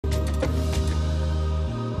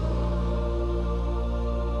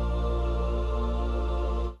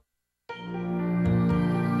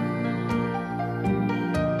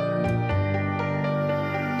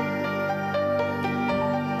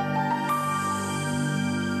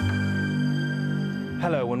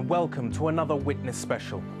Hello and welcome to another Witness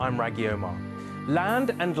Special. I'm Raghi Omar.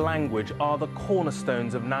 Land and language are the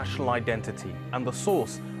cornerstones of national identity and the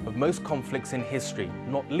source of most conflicts in history,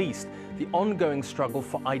 not least the ongoing struggle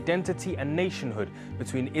for identity and nationhood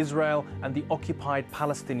between Israel and the occupied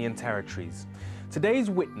Palestinian territories. Today's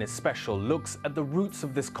Witness Special looks at the roots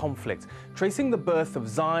of this conflict, tracing the birth of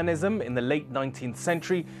Zionism in the late 19th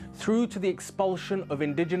century through to the expulsion of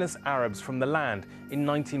indigenous Arabs from the land in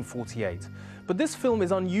 1948. But this film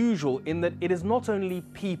is unusual in that it is not only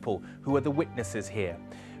people who are the witnesses here.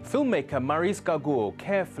 Filmmaker Maurice Gargour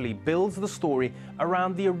carefully builds the story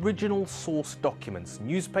around the original source documents,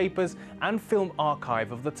 newspapers and film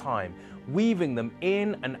archive of the time, weaving them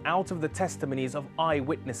in and out of the testimonies of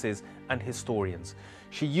eyewitnesses and historians.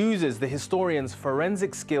 She uses the historians'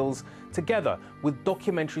 forensic skills together with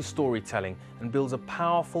documentary storytelling and builds a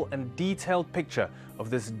powerful and detailed picture of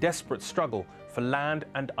this desperate struggle for land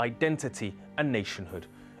and identity and nationhood.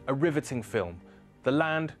 A riveting film. The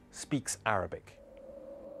Land Speaks Arabic.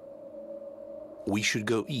 We should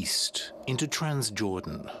go east, into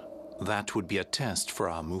Transjordan. That would be a test for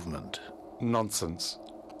our movement. Nonsense.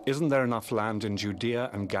 Isn't there enough land in Judea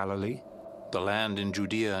and Galilee? The land in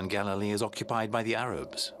Judea and Galilee is occupied by the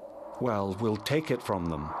Arabs. Well, we'll take it from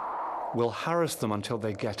them. We'll harass them until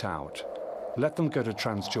they get out. Let them go to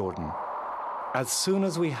Transjordan. As soon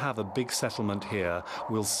as we have a big settlement here,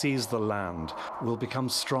 we'll seize the land. We'll become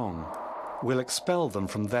strong. We'll expel them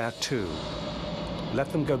from there too.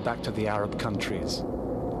 Let them go back to the Arab countries.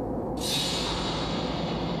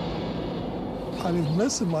 I lived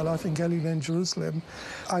most of my life in Galilee and Jerusalem.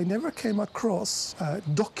 I never came across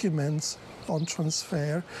documents on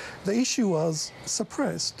transfer. The issue was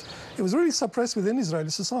suppressed. It was really suppressed within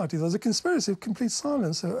Israeli society. There was a conspiracy of complete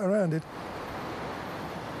silence around it.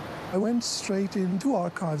 I went straight into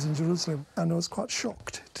archives in Jerusalem and I was quite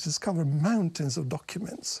shocked to discover mountains of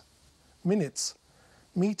documents, minutes,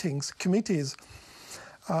 meetings, committees,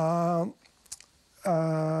 mainly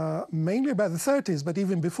about the 30s, but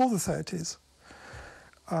even before the 30s.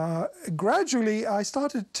 Gradually, I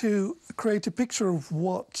started to create a picture of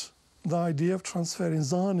what the idea of transfer in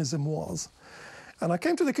Zionism was. And I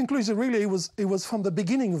came to the conclusion, really, it was from the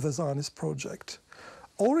beginning of the Zionist project.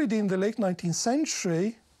 Already in the late 19th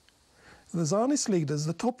century, the Zionist leaders,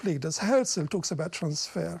 the top leaders, Herzl talks about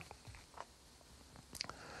transfer.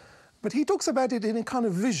 But he talks about it in a kind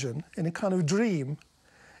of vision, in a kind of dream,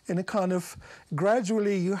 in a kind of,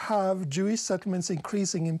 gradually you have Jewish settlements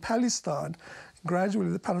increasing in Palestine.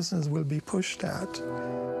 Gradually the Palestinians will be pushed out.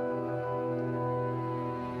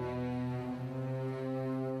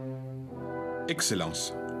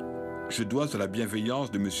 Excellence, je dois à la bienveillance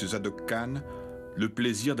de M. Zadok Khan le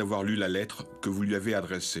plaisir d'avoir lu la lettre que vous lui avez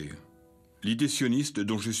adressée. L'idée sioniste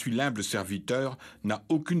dont je suis l'humble serviteur n'a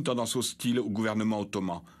aucune tendance hostile au gouvernement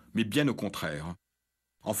ottoman, mais bien au contraire.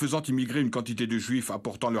 En faisant immigrer une quantité de Juifs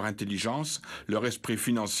apportant leur intelligence, leur esprit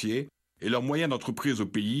financier et leurs moyens d'entreprise au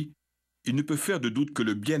pays, il ne peut faire de doute que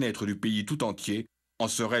le bien-être du pays tout entier en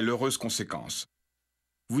serait l'heureuse conséquence.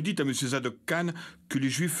 Vous dites à M. Zadok Khan que les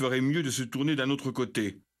Juifs feraient mieux de se tourner d'un autre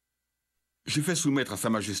côté. J'ai fait soumettre à Sa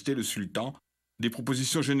Majesté le Sultan des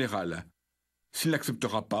propositions générales. S'il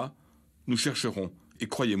n'acceptera pas, nous chercherons, et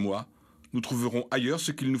croyez-moi, nous trouverons ailleurs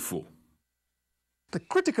ce qu'il nous faut. The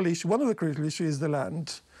critical issue, one of the critical issues is the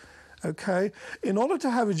land. Okay, in order to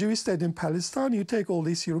have a Jewish state in Palestine, you take all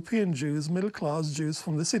these European Jews, middle-class Jews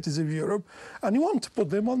from the cities of Europe, and you want to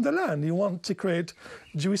put them on the land. You want to create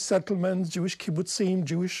Jewish settlements, Jewish kibbutzim,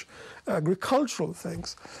 Jewish agricultural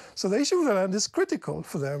things. So the issue of the land is critical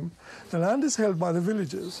for them. The land is held by the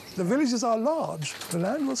villages. The villages are large. The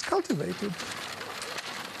land was cultivated.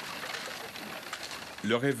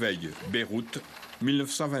 Le Réveil, Beyrouth,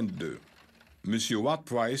 1922. Monsieur Ward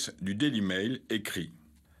Price du Daily Mail écrit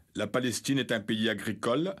 « La Palestine est un pays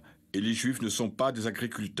agricole et les Juifs ne sont pas des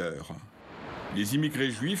agriculteurs. Les immigrés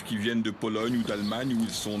juifs qui viennent de Pologne ou d'Allemagne où ils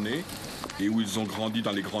sont nés et où ils ont grandi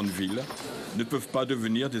dans les grandes villes ne peuvent pas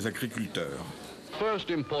devenir des agriculteurs. » First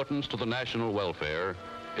importance to the national welfare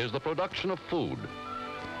is the production of food.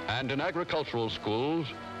 And in agricultural schools,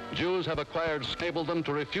 Jews have acquired enabled them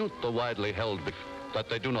to refute the widely held belief that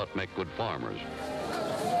they do not make good farmers.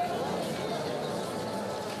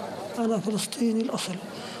 أنا فلسطيني الأصل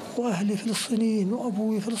وأهلي فلسطينيين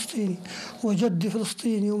وأبوي فلسطيني وجدي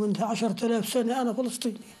فلسطيني ومن 10,000 سنة أنا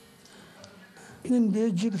فلسطيني من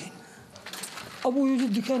بيت جبرين. أبوي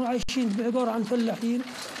وجدي كانوا عايشين بعبارة عن فلاحين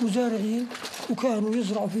وزارعين وكانوا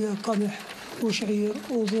يزرعوا فيها قمح وشعير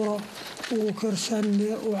وذرة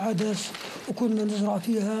وكرسنة وعدس وكنا نزرع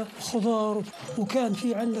فيها خضار وكان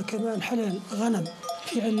في عندنا كمان حلال غنم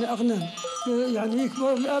في عندنا أغنام. يعني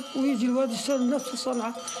يكبر الأب ويجي الواد يشتغل نفس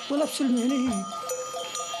الصنعة ونفس المهنة هي.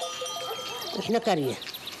 إحنا قرية،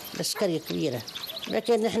 بس قرية كبيرة،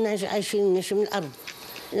 لكن إحنا عايشين من الأرض.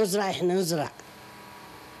 نزرع، إحنا نزرع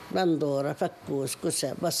بندورة، فكوس،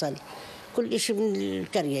 كوسة، بصل، كل شيء من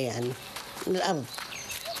القرية يعني، من الأرض.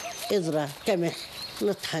 إذرة، قمح،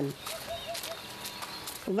 نطحن،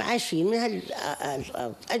 وعايشين من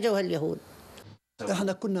هالأرض. أجوا هاليهود.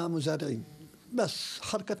 إحنا كنا مزارعين، بس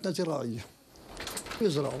حركتنا زراعية.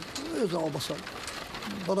 يزرعوا بصل،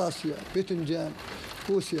 براسيا، باذنجان،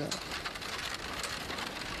 كوسيا.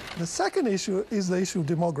 The second issue is the issue of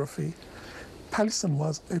demography. Palestine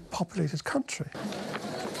was a populated country.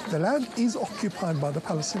 The land is occupied by the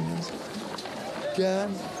Palestinians.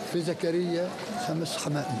 كان في زكريا 5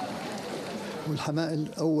 حمائل،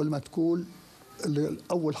 والحمائل أول ما تقول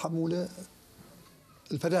أول حمولة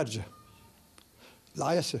الفدارجة،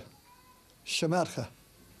 العيسة، الشمارخة،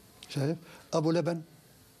 شايف؟ أبو لبن،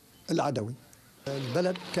 العدوي.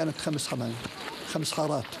 البلد كانت 5 حمائل، 5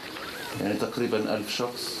 حارات. يعني تقريبا 1000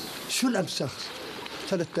 شخص. شو ال1000 شخص؟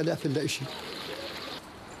 3000 إلا إشي.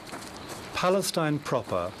 Palestine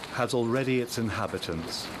proper has already its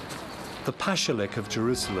inhabitants. The Pashalik of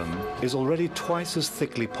Jerusalem is already twice as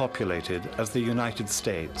thickly populated as the United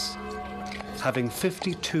States, having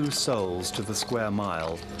 52 souls to the square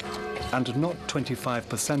mile, and not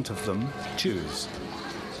 25% of them Jews.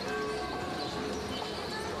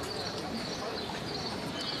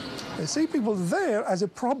 They see people there as a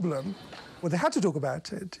problem. Well, they had to talk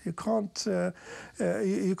about it. You can't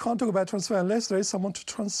talk about transfer unless there is someone to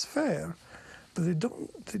transfer. But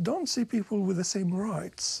they don't see people with the same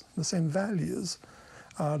rights, the same values,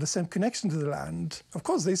 the same connection to the land. Of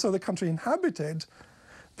course, they saw the country inhabited,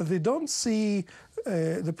 but they don't see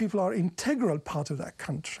the people are integral part of that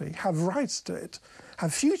country, have rights to it,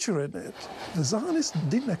 have future in it. The Zionists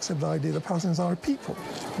didn't accept the idea that Palestinians are a people,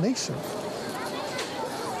 nation.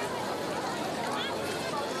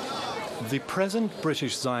 The present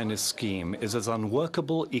British Zionist scheme is as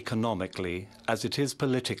unworkable economically as it is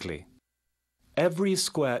politically. Every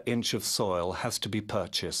square inch of soil has to be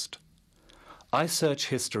purchased. I search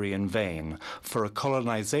history in vain for a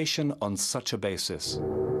colonization on such a basis.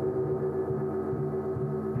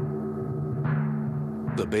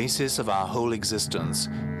 The basis of our whole existence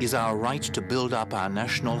is our right to build up our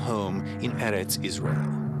national home in Eretz Israel.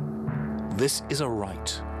 This is a right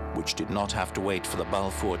which did not have to wait for the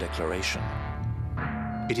Balfour Declaration.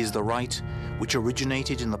 It is the right which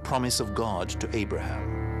originated in the promise of God to Abraham.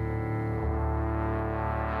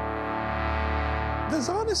 The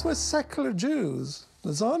Zionists were secular Jews.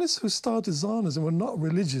 The Zionists who started Zionism were not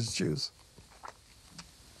religious Jews.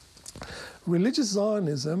 Religious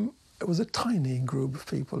Zionism was a tiny group of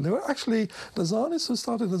people. They were actually, the Zionists who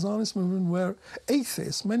started the Zionist movement were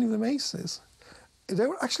atheists, many of them atheists. They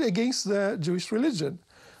were actually against the Jewish religion.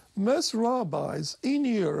 Most rabbis in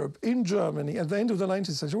Europe, in Germany, at the end of the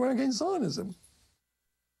 19th century were against Zionism.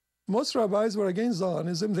 Most rabbis were against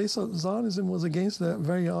Zionism. They saw Zionism was against the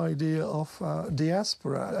very idea of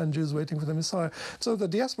diaspora and Jews waiting for the Messiah. So the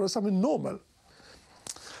diaspora is something normal.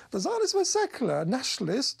 The Zionists were secular,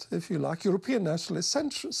 nationalist, if you like, European nationalist,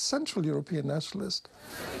 Central European nationalist,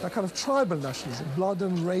 a kind of tribal nationalism, blood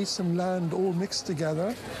and race and land all mixed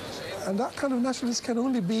together. And that kind of nationalism can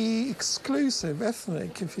only be exclusive,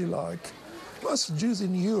 ethnic, if you like. Most Jews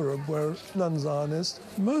in Europe were non-Zionist.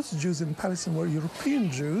 Most Jews in Palestine were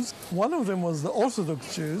European Jews. One of them was the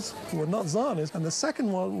Orthodox Jews, who were not Zionists, and the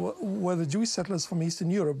second one were the Jewish settlers from Eastern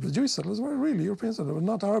Europe. The Jewish settlers were really European settlers, but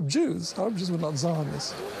not Arab Jews. Arab Jews were not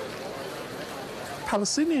Zionists.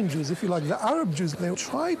 Palestinian Jews, if you like, the Arab Jews, they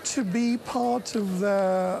tried to be part of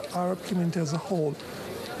the Arab community as a whole.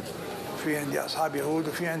 في عندي أصحاب يهود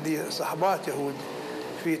وفي عندي صحبات يهود.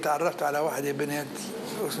 في تعرفت على واحدة بنت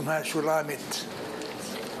اسمها شولامت.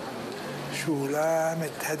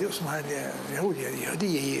 هذه اسمها يهودية،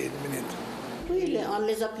 يهودية هي البنت. Oui, on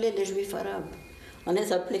les appelait les Juifs arabes. On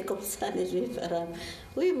les appelait comme ça, les Juifs arabes.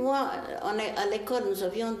 Oui, moi, à l'école, nous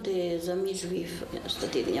avions des amis juifs.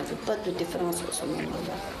 C'est-à-dire, il n'y avait pas de différence à ce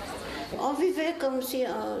moment-là. On vivait comme si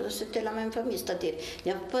c'était la même famille, c'est-à-dire il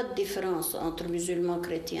n'y avait pas de différence entre musulmans,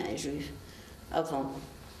 chrétiens et juifs avant.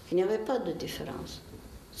 Il n'y avait pas de différence.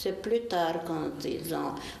 C'est plus tard quand ils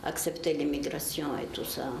ont accepté l'immigration et tout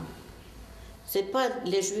ça. C'est pas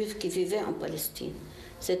les juifs qui vivaient en Palestine,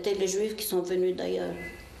 c'était les juifs qui sont venus d'ailleurs.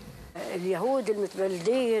 اليهود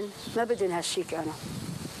المتبلدين ما بدهم هالشيء كانوا،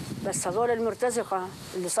 بس هذول المرتزقة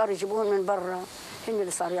اللي صاروا يجيبوهم من برا هن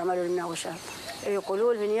اللي صاروا يعملوا المناوشات.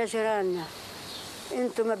 يقولوا لهم يا جيراننا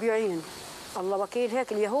انتم مبيوعين، الله وكيل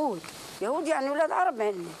هيك اليهود، يهود يعني اولاد عرب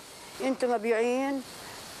هن، انتم مبيوعين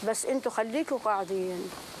بس انتوا خليكوا قاعدين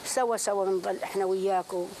سوا سوا بنضل احنا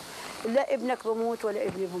وياكم لا ابنك بموت ولا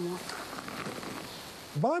ابني بموت.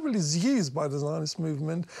 The Bible is used by the Zionist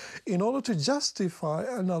movement in order to justify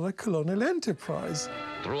another colonial enterprise.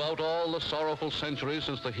 Throughout all the sorrowful centuries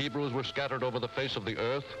since the Hebrews were scattered over the face of the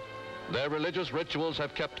earth, their religious rituals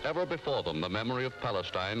have kept ever before them the memory of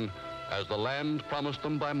Palestine as the land promised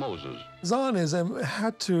them by Moses. Zionism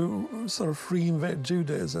had to sort of reinvent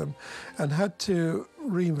Judaism and had to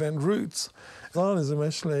reinvent roots. Zionism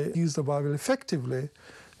actually used the Bible effectively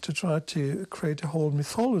to try to create a whole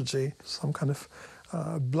mythology, some kind of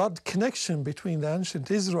blood connection between the ancient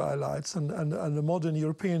Israelites and the modern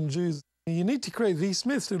European Jews. You need to create these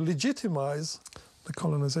myths to legitimize the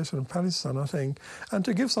colonization of Palestine, I think, and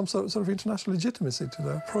to give some sort of international legitimacy to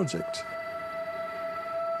the project.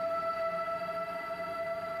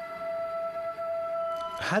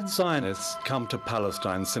 Had Zionists come to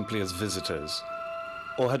Palestine simply as visitors,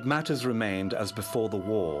 or had matters remained as before the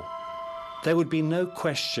war, there would be no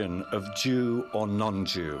question of Jew or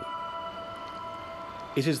non-Jew.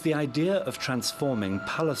 It is the idea of transforming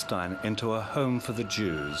Palestine into a home for the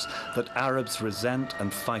Jews that Arabs resent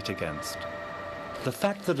and fight against. The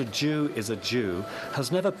fact that a Jew is a Jew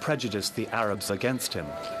has never prejudiced the Arabs against him.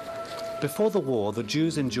 Before the war, the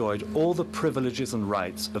Jews enjoyed all the privileges and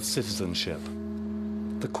rights of citizenship.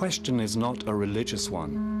 The question is not a religious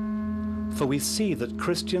one, for we see that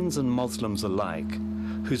Christians and Muslims alike,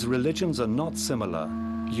 whose religions are not similar,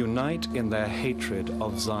 unite in their hatred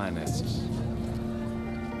of Zionists.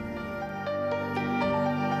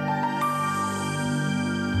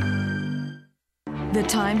 The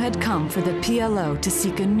time had come for the PLO to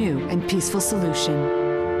seek a new and peaceful solution.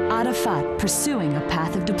 Arafat pursuing a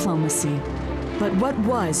path of diplomacy. But what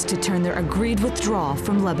was to turn their agreed withdrawal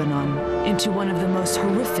from Lebanon into one of the most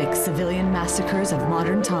horrific civilian massacres of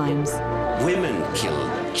modern times? Women killed,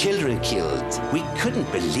 children killed. We couldn't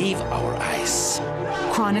believe our eyes.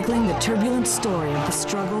 Chronicling the turbulent story of the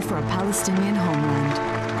struggle for a Palestinian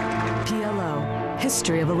homeland. PLO,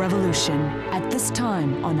 History of a Revolution, at this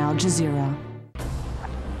time on Al Jazeera.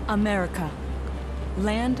 America,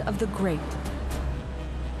 land of the great,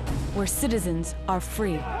 where citizens are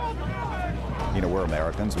free. You know, we're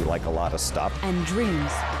Americans, we like a lot of stuff. And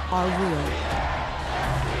dreams are real.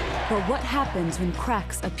 But what happens when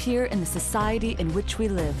cracks appear in the society in which we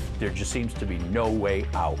live? There just seems to be no way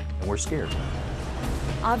out, and we're scared.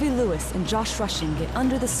 Avi Lewis and Josh Rushing get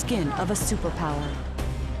under the skin of a superpower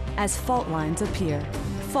as fault lines appear.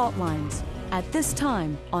 Fault lines, at this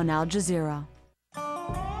time on Al Jazeera.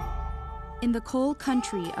 In the coal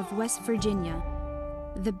country of West Virginia,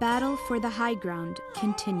 the battle for the high ground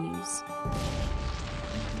continues.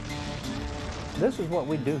 This is what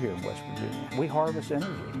we do here in West Virginia. We harvest energy,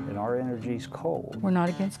 and our energy is coal. We're not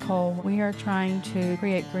against coal. We are trying to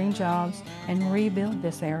create green jobs and rebuild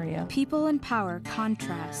this area. People and power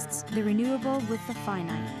contrasts the renewable with the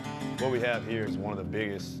finite. What we have here is one of the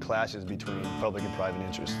biggest clashes between public and private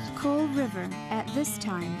interests. Coal River at this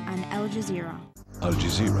time on Al Jazeera. Al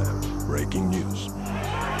Jazeera, breaking news.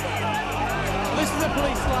 This is a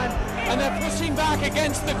police line, and they're pushing back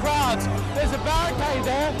against the crowds. There's a barricade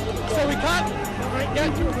there, so we can't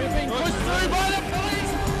get through. We're being pushed through by the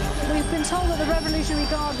police. We've been told that the Revolutionary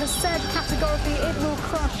Guard has said categorically it will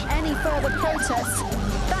crush any further protests.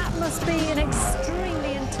 That must be an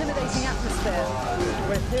extremely intimidating atmosphere.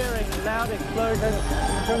 We're hearing loud explosions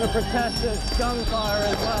from the protesters, gunfire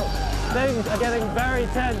as well. Things are getting very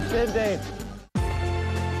tense indeed.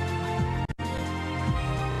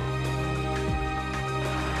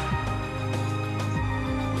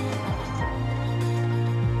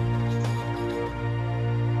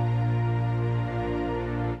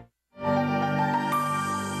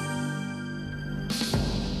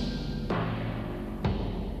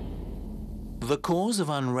 The cause of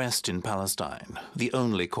unrest in Palestine, the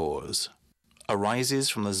only cause, arises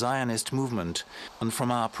from the Zionist movement and from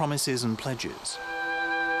our promises and pledges.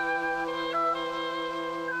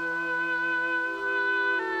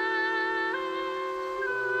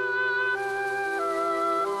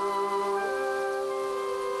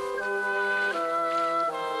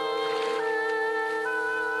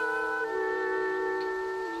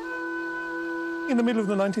 In the middle of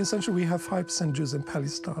the 19th century, we have 5% Jews in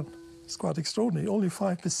Palestine. It's quite extraordinary. Only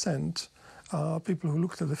 5% are people who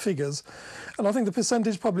looked at the figures. And I think the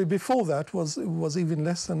percentage probably before that was even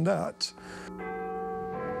less than that.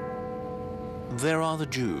 There are the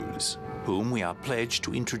Jews, whom we are pledged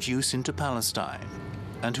to introduce into Palestine,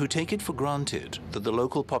 and who take it for granted that the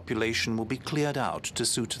local population will be cleared out to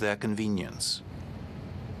suit their convenience.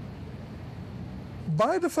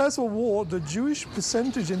 By the First World War, the Jewish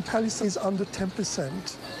percentage in Palestine is under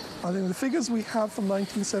 10%. I think the figures we have from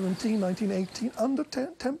 1917, 1918, under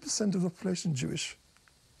 10% of the population Jewish.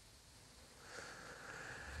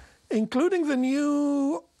 Including the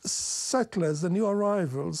new settlers, the new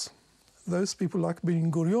arrivals, those people like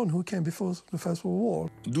Ben Gurion who came before the First World War.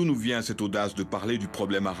 D'où nous vient cette audace de parler du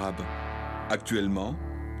problème arabe? Actuellement,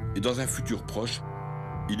 et dans un futur proche,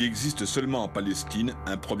 il existe seulement en Palestine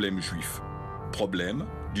un problème juif. Problème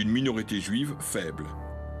d'une minorité juive faible.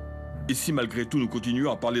 Et si malgré tout nous continuons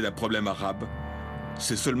à parler d'un problème arabe,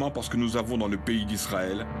 c'est seulement parce que nous avons dans le pays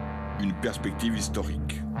d'Israël une perspective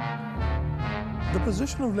historique. The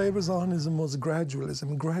position of Labour Zionism was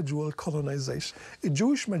gradualism, gradual colonization. A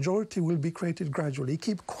Jewish majority will be created gradually.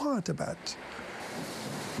 Keep quiet about it.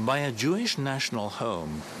 By a Jewish national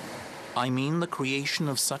home, I mean the creation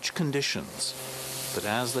of such conditions that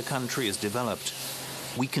as the country is developed,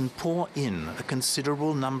 we can pour in a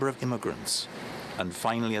considerable number of immigrants and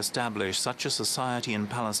finally establish such a society in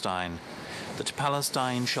Palestine that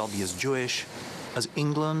Palestine shall be as Jewish as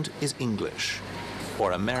England is English,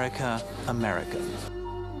 or America, American.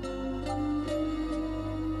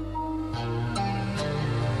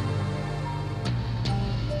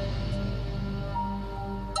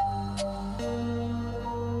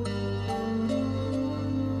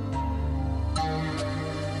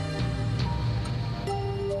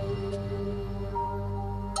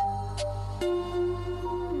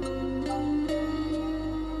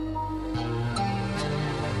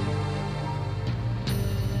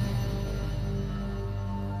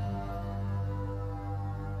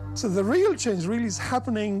 So the real change really is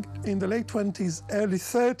happening in the late 20s, early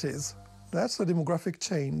 30s. That's the demographic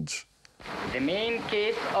change. The main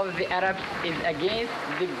case of the Arabs is against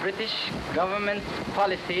the British government's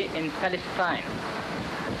policy in Palestine.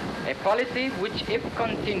 A policy which, if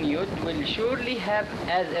continued, will surely have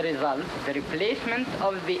as a result the replacement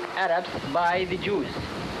of the Arabs by the Jews.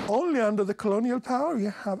 Only under the colonial power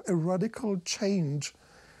you have a radical change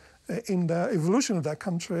in the evolution of that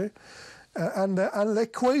country. And the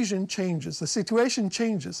equation changes, the situation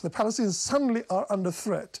changes. The Palestinians suddenly are under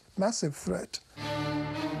threat, massive threat.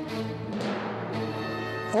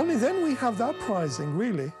 Only then we have the uprising,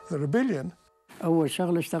 really, the rebellion. أول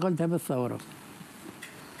شغلة اشتغلتها بالثورة.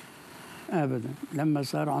 أبداً، لما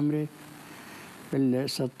صار عمري بال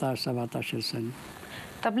 16 17 سنة.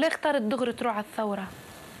 طب ليه اخترت دغري تروح على الثورة؟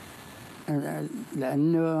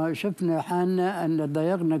 لأنه شفنا حالنا أن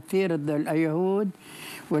ضيقنا كثير اليهود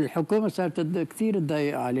والحكومة صارت كثير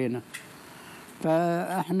تضيق علينا.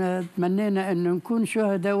 فإحنا تمنينا أن نكون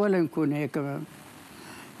شهداء ولا نكون هيك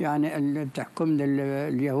يعني اللي بتحكمنا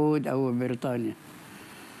اليهود أو بريطانيا.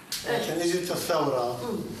 عشان اجت الثورة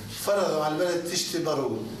فرضوا على البلد تشتري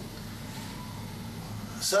بارود.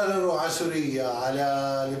 صاروا يروحوا على سوريا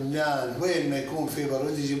على لبنان وين ما يكون في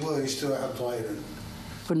بارود يجيبوه يشتروا يحطوا هيدا.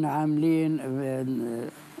 كنا عاملين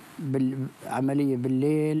عملية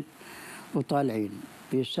بالليل وطالعين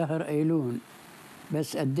في الشهر أيلول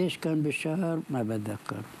بس قديش كان بالشهر ما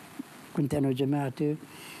بتذكر. كنت أنا وجماعتي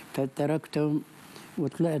فتركتهم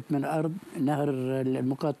وطلعت من أرض نهر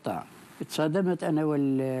المقطع. اتصادمت أنا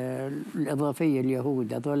والإضافية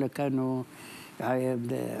اليهود هذول كانوا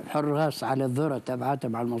حراس على الذرة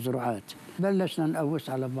تبعاتهم على المزروعات. بلشنا نقوس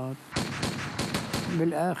على بعض.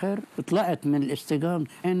 بالآخر طلعت من الاستقامة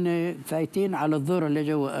إن فايتين على الذرة اللي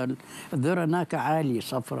جوا. الذرة هناك عالية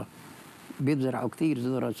صفرة بيزرعوا كثير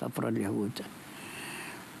ذرة صفرة اليهود.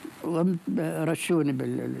 رشوني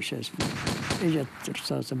بالشو اسمه. اجت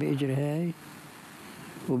رصاصة بإجري هاي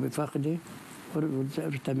وبفخدي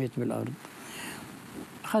وارتميت بالأرض.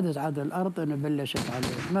 أخذت على الأرض أنا بلشت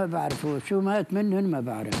عليه ما بعرف هو شو مات منهن ما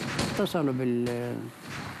بعرف. اتصلوا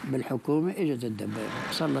بالحكومة اجت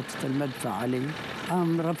الدبابة سلطت المدفع علي.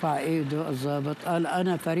 قام رفع ايده الضابط قال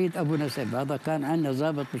أنا فريد أبو نسب. هذا كان عندنا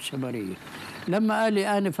ضابط بالشبرية. لما قال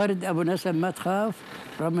لي أنا فريد أبو نسب ما تخاف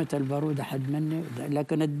رمت البارود حد مني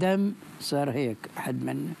لكن الدم صار هيك حد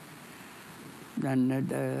مني لأن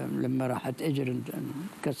لما راحت اجر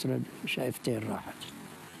كسر شايفتين راحت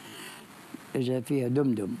اجى فيها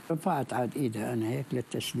دمدم. رفعت عاد ايدها انا هيك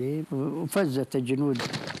للتسليم وفزت الجنود.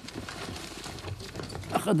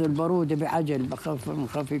 اخذوا البارود بعجل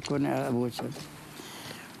بخاف يكون ابو نسب.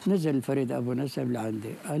 نزل فريد ابو نسب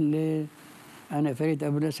لعندي قال لي انا فريد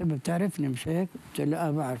ابو نسب بتعرفني مش هيك؟ قلت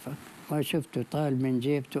له بعرفك. ما شفته طال من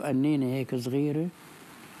جيبته قنينه هيك صغيره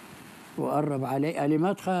وقرب علي قال لي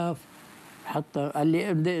ما تخاف. حط قال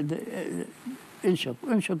لي انشق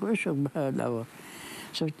انشق انشق بهذا الهواء.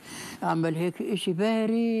 صرت اعمل هيك شيء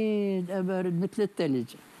بارد بارد مثل الثلج.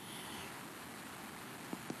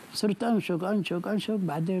 صرت أنشق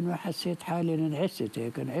بعدين ما حسيت حالي إن انعست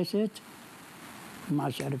هيك انعست ما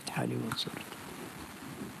عادش عرفت حالي وين صرت.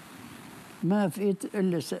 ما فقت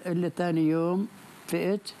إلا ثاني يوم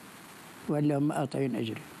فقت ولا هم قاطعين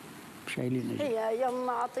أجري شايلين أجري. يا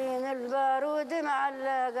يما أعطيني البارود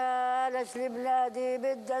معلقة لأجل بلادي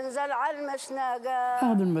بدي أنزل على المشنقة.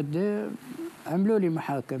 أخذوا المدة عملوا لي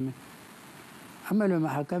محاكمة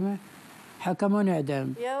حكموني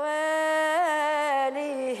إعدام. يا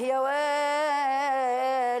ويلي يا ويلي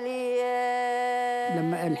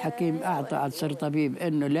لما الحكيم أعطى على صر طبيب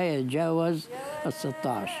إنه لا يتجاوز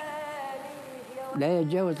ال16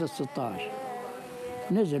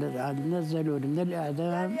 نزلوني من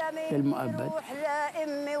الإعدام للمؤبد. روح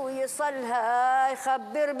لأمي ويصلها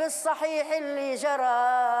يخبر بالصحيح اللي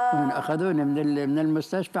جرى. أخذوني من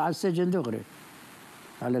المستشفى على السجن دغري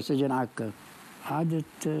على سجن عكا.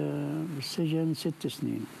 قعدت بالسجن 6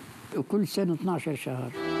 سنين وكل سنة 12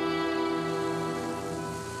 شهر.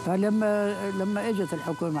 فلما اجت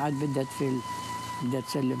الحكومة عاد بدها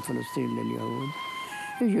تسلم فلسطين لليهود،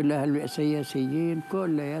 يجوا لها السياسيين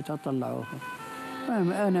كلياتها طلعوها.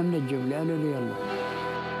 أنا من الجملة قالوا لي يلا.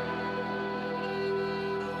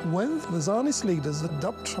 When the Zionist leaders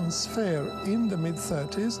adopt transfer in the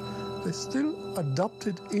mid-30s, they still adopt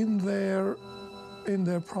it in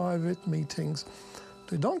their private meetings.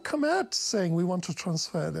 They don't come out saying we want to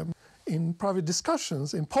transfer them. In private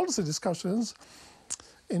discussions, in policy discussions,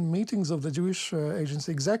 in meetings of the Jewish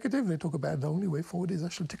Agency Executive, they talk about the only way forward is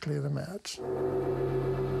actually to clear them out.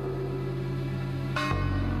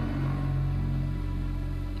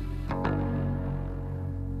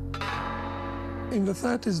 In the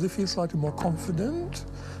 30s, they feel slightly more confident.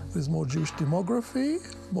 There's more Jewish demography,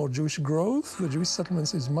 more Jewish growth. The Jewish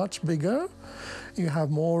settlements is much bigger. You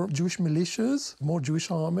have more Jewish militias, more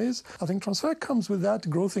Jewish armies. I think transfer comes with that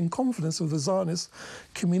growth in confidence of the Zionist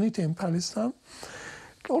community in Palestine.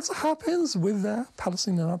 It also happens with the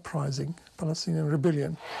Palestinian uprising, Palestinian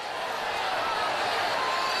rebellion.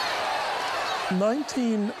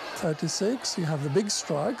 1936, you have the big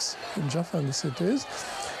strikes in Jaffa and the cities.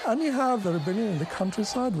 And you have the rebellion in the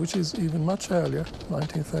countryside, which is even much earlier,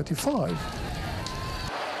 1935.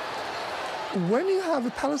 When you have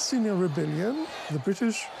a Palestinian rebellion, the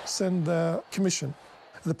British send the commission,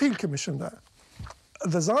 the Peel Commission there.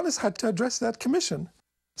 The Zionists had to address that commission.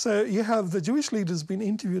 So you have the Jewish leaders being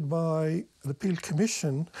interviewed by the Peel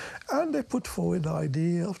Commission, and they put forward the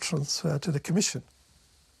idea of transfer to the commission.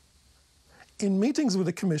 In meetings with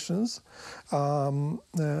the commissions,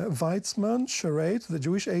 Weizmann, Shareit, the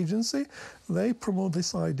Jewish Agency, they promote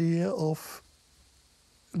this idea of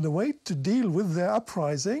the way to deal with the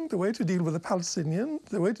uprising, the way to deal with the Palestinian,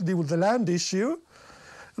 the way to deal with the land issue,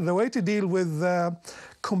 the way to deal with the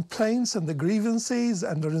complaints and the grievances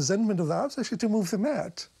and the resentment of the Arabs, actually to move them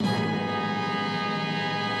out.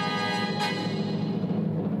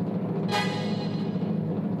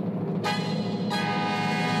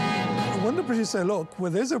 When the British say, look,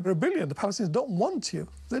 well, there's a rebellion, the Palestinians don't want you.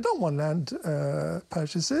 They don't want land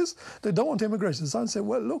purchases. They don't want immigration. So I say,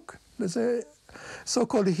 well, look, there's a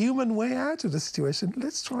so-called human way out of the situation.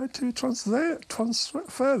 Let's try to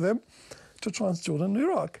transfer them to Transjordan and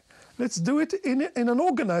Iraq. Let's do it in an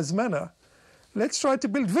organized manner. Let's try to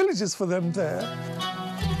build villages for them there.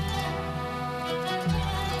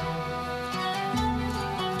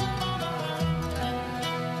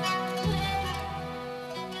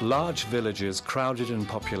 Large villages crowded in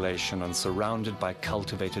population and surrounded by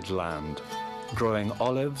cultivated land, growing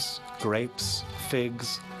olives, grapes,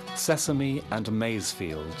 figs, sesame and maize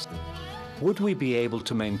fields. Would we be able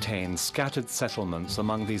to maintain scattered settlements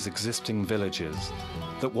among these existing villages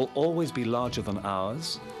that will always be larger than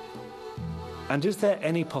ours? And is there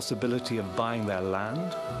any possibility of buying their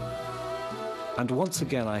land? And once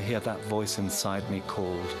again I hear that voice inside me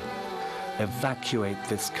called, evacuate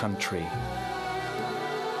this country.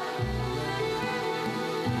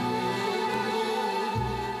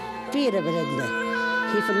 كبيرة بلدنا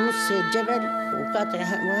هي في النص الجبل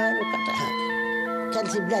وقاطعها وهذا وقاطعها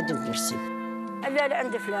كانت البلاد بنفسي. لا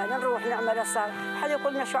عند فلان نروح نعمل صار حدا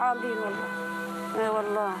يقول لنا شو عاملين والله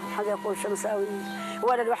والله حدا يقول شو مساويين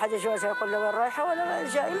ولا الواحد جوزها يقول له وين رايحة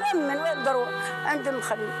ولا جاي من وين ضروا عند ام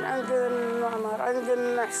خليل عند ام عمر عند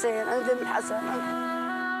ام حسين عند ام حسن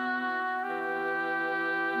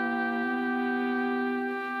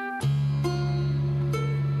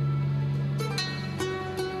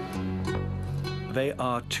They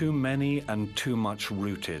are too many and too much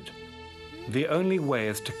rooted. The only way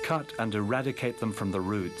is to cut and eradicate them from the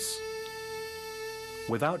roots.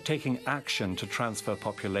 Without taking action to transfer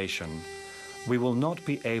population, we will not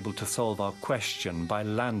be able to solve our question by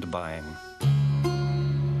land buying.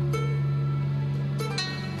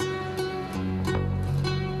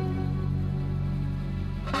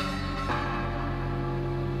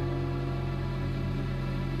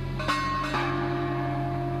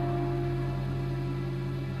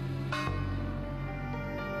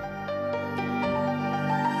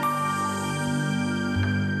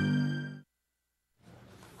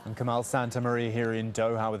 Kamal Santamaria here in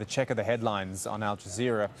Doha with a check of the headlines on Al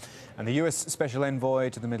Jazeera. And the US Special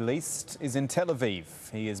Envoy to the Middle East is in Tel Aviv.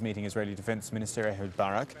 He is meeting Israeli Defense Minister Ehud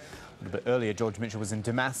Barak. A little bit earlier, George Mitchell was in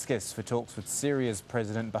Damascus for talks with Syria's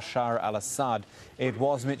President Bashar al-Assad. It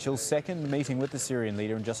was Mitchell's second meeting with the Syrian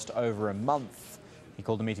leader in just over a month. He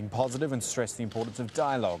called the meeting positive and stressed the importance of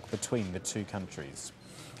dialogue between the two countries.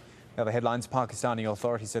 The other headlines, Pakistani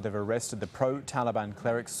authorities said they've arrested the pro-Taliban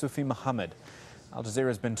cleric Sufi Muhammad. Al Jazeera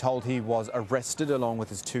has been told he was arrested along with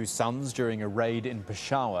his two sons during a raid in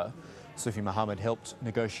Peshawar. Sufi Muhammad helped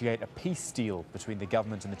negotiate a peace deal between the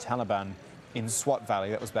government and the Taliban in Swat Valley.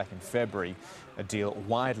 That was back in February, a deal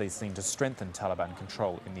widely seen to strengthen Taliban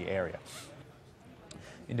control in the area.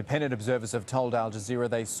 Independent observers have told Al Jazeera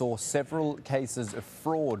they saw several cases of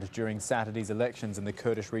fraud during Saturday's elections in the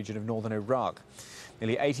Kurdish region of northern Iraq.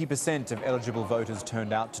 Nearly 80% of eligible voters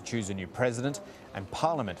turned out to choose a new president and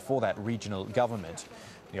parliament for that regional government.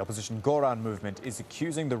 The opposition Goran movement is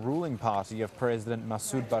accusing the ruling party of President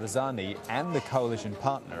Masoud Barzani and the coalition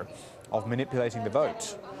partner of manipulating the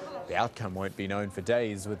vote. The outcome won't be known for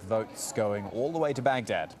days, with votes going all the way to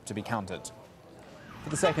Baghdad to be counted. For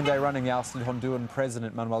the second day running, the ousted Honduran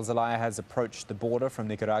President Manuel Zelaya has approached the border from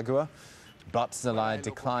Nicaragua. But Zelaya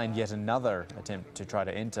declined yet another attempt to try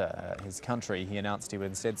to enter his country. He announced he would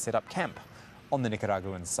instead set up camp on the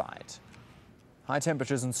Nicaraguan side. High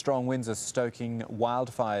temperatures and strong winds are stoking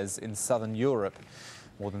wildfires in southern Europe.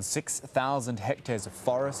 More than 6,000 hectares of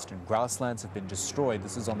forest and grasslands have been destroyed.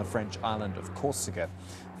 This is on the French island of Corsica.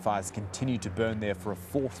 Fires continue to burn there for a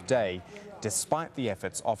fourth day, despite the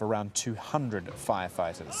efforts of around 200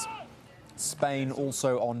 firefighters. Spain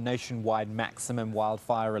also on nationwide maximum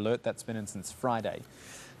wildfire alert. That's been in since Friday.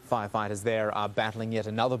 Firefighters there are battling yet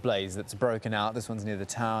another blaze that's broken out. This one's near the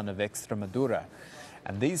town of Extremadura.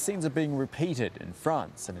 And these scenes are being repeated in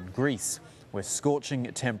France and in Greece, where scorching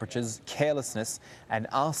temperatures, carelessness and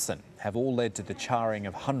arson have all led to the charring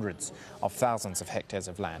of hundreds of thousands of hectares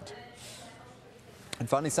of land. And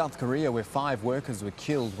finally, South Korea, where 5 workers were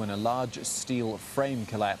killed when a large steel frame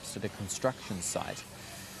collapsed at a construction site.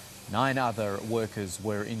 9 other workers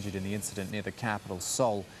were injured in the incident near the capital,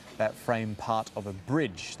 Seoul. That frame part of a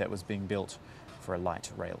bridge that was being built for a light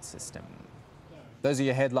rail system. Those are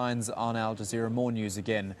your headlines on Al Jazeera. More news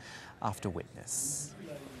again after Witness.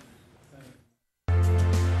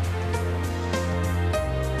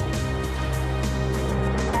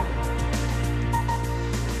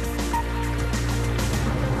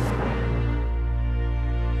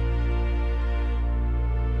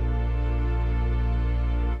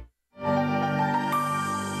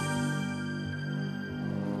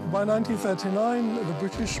 By 1939, the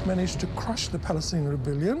British managed to crush the Palestinian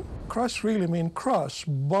rebellion. Crush really means crush,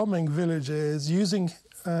 bombing villages, using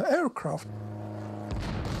aircraft.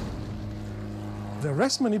 They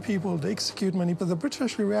arrest many people, they execute many, but the British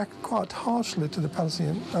actually react quite harshly to the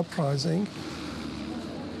Palestinian uprising.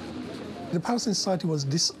 The Palestinian society was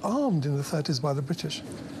disarmed in the 30s by the British.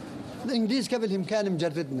 الإنجليز قبلهم كان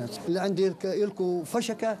مجردنا، اللي عندي يلقوا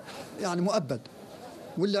فشكة يعني مؤبد،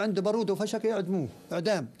 واللي عنده بارود وفشكة يعدموه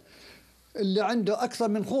إعدام. اللي عنده أكثر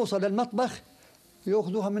من خوصة للمطبخ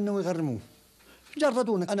يأخذوها منه ويغرموه.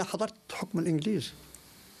 جردونا. أنا حضرت حكم الإنجليز.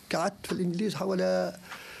 قعدت في الإنجليز حوالي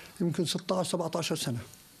يمكن 16-17 سنة.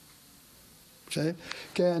 شايف؟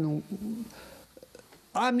 كانوا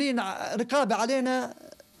عاملين رقابة علينا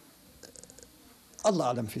الله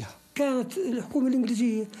أعلم فيها. كانت الحكومة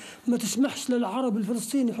الإنجليزية ما تسمحش للعرب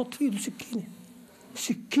الفلسطيني يحط في يده سكينة.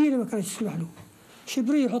 سكينة ما كانت تسمح له.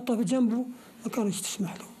 شبرية يحطها في جنبه ما كانت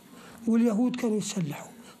تسمح له. واليهود كانوا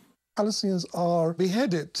يتسلحوا. Palestinians are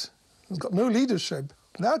beheaded. They've got no leadership.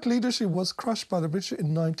 That leadership was crushed by the British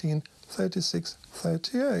in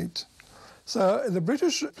 1936-38. So the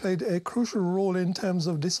British played a crucial role in terms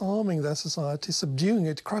of disarming their society, subduing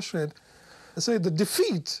it, crushing it. So the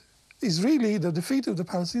defeat is really the defeat of the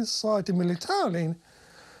Palestinian society militarily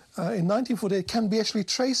in 1948 can be actually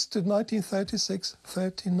traced to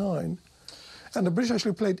 1936-39. And the British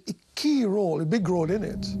actually played a key role, a big role in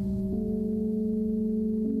it.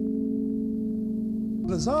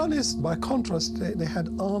 The Zionists, by contrast, they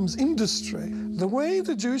had arms industry. The way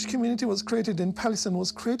the Jewish community was created in Palestine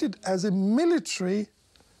was created as a military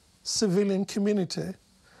civilian community.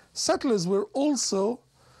 Settlers were also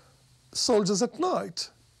soldiers at night.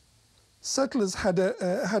 Settlers had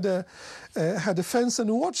a fence and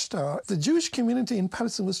a watchtower. The Jewish community in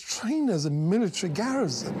Palestine was trained as a military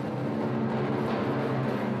garrison.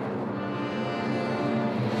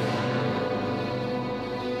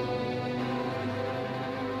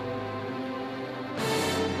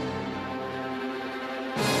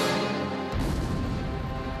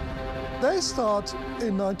 They start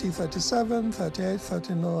in 1937, 38,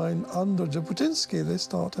 39, under Jabotinsky, they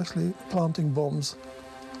start actually planting bombs.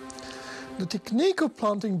 The technique of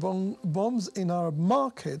planting bombs in our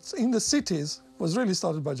markets, in the cities, was really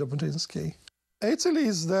started by Jabotinsky. Eitzel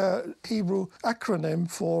is the Hebrew acronym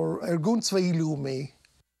for Ergun Tzvai Leumi.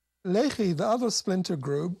 Lehi, the other splinter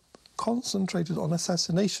group, concentrated on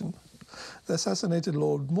assassination. They assassinated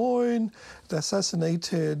Lord Moyne, they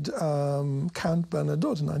assassinated Count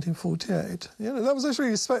Bernadotte in 1948. You know, that was actually,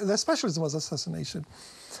 their specialism was assassination.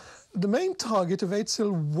 The main target of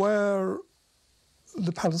Eitzel were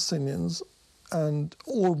the Palestinians and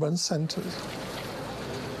urban centers.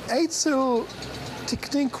 Eitzel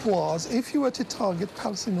technique was, if you were to target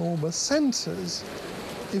Palestinian urban centers,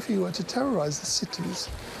 if you were to terrorize the cities,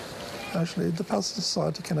 actually the Palestinian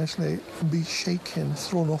society can actually be shaken,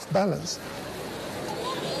 thrown off balance.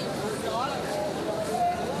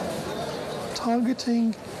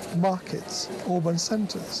 Targeting markets, urban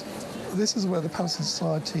centers. This is where the Palestinian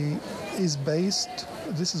society is based.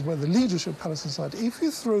 This is where the leadership of the Palestinian society. If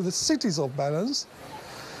you throw the cities off balance,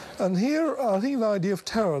 and here I think the idea of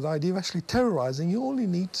terror, the idea of actually terrorizing, you only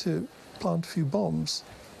need to plant a few bombs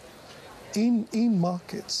in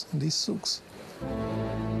markets, in these souks.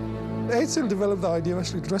 Eitzel developed the idea of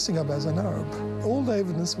actually dressing up as an Arab. All the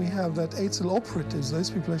evidence we have that Eitzel operatives, those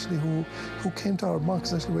people actually who came to Arab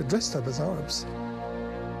markets, actually were dressed up as Arabs.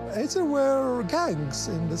 Eitzel were gangs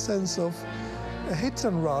in the sense of a hit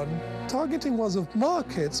and run. Targeting was of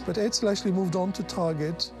markets, but Eitzel actually moved on to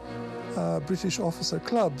target British officer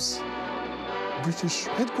clubs, British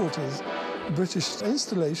headquarters, British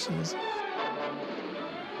installations.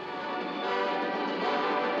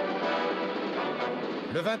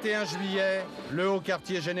 Le 21 juillet, le haut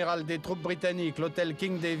quartier général des troupes britanniques, l'hôtel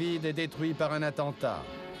King David, est détruit par un attentat.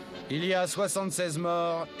 Il y a 76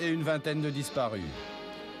 morts et une vingtaine de disparus.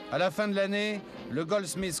 À la fin de l'année, le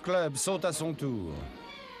Goldsmiths Club saute à son tour.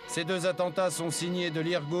 Ces deux attentats sont signés de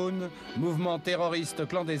l'Irgun, mouvement terroriste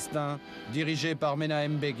clandestin dirigé par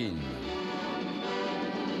Menahem Begin.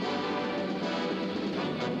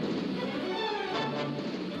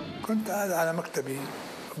 كنت قاعد على مكتبي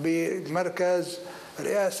بمركز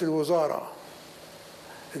رئاسة الوزارة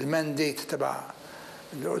المانديت تبع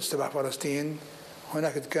القدس تبع فلسطين.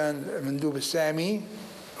 هناك كان مندوب السامي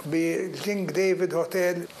بالكينج ديفيد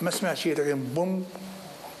هوتيل. ما سمعت شيء لكن بوم،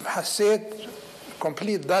 حسيت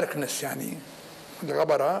كومبليت داركنس يعني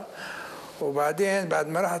الغبرة. وبعدين بعد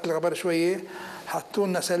ما راحت الغبرة شوية حطوا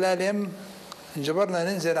لنا سلالم، انجبرنا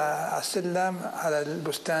ننزل على السلم على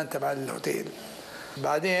البستان تبع الهوتيل.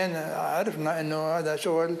 بعدين عرفنا انه هذا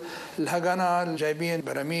شغل الهجنة، جايبين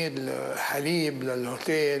براميل حليب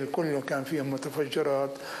للهوتيل كله كان فيهم متفجرات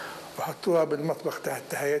وحطوها بالمطبخ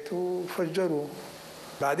تحت وفجروا.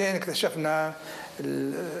 بعدين اكتشفنا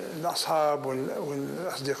الاصحاب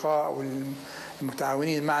والاصدقاء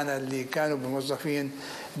والمتعاونين معنا اللي كانوا بالموظفين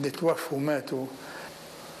اللي توفوا وماتوا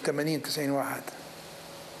 80-90 واحد.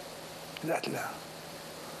 القتلى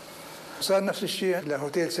صار نفس الشيء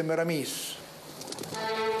لهوتيل سميراميس.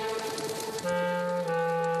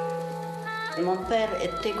 Mon père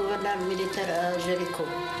était gouverneur militaire à Jéricho.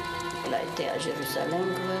 Il a été à Jérusalem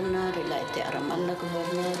gouverneur, il a été à Ramallah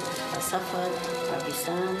gouverneur, à Safed, à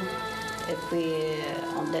Bissam, et puis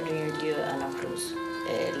en dernier lieu à Naplouse,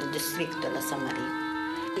 le district de la Samarie.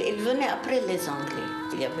 Il venait après les Anglais.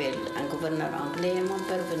 Il y avait un gouverneur anglais et mon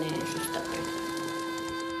père venait juste après.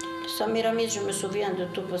 Samiramis, je me souviens de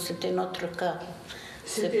tout parce que c'était notre cas.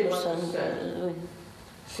 C'était pour votre ça. sœur. Oui.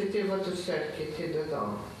 C'était votre sœur qui était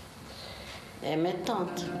dedans. Et mes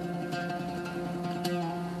tantes.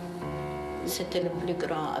 C'était le plus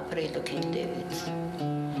grand après le King David.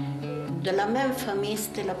 De la même famille,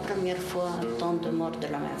 c'était la première fois tant de morts de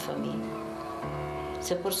la même famille.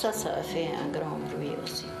 C'est pour ça que ça a fait un grand bruit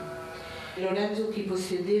aussi. Lorenzo qui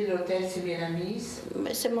possédait l'hôtel Semiramis.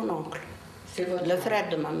 Mais c'est mon oncle. C'est votre le frère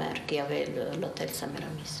de ma mère qui avait l'hôtel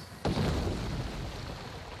Semiramis.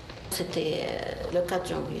 C'était le 4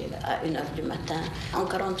 janvier à 1h du matin, en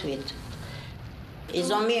 48.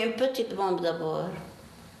 Ils ont mis une petite bombe d'abord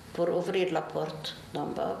pour ouvrir la porte d'en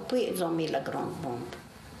bas, puis ils ont mis la grande bombe.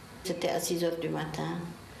 C'était à 6h du matin.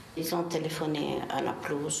 Ils ont téléphoné à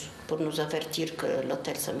Naplouse pour nous avertir que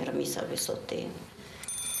l'hôtel Semiramis avait sauté.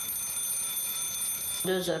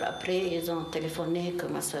 2 heures après, ils ont téléphoné que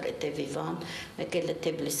ma soeur était vivante, mais qu'elle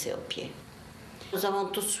était blessée au pied. Nous avons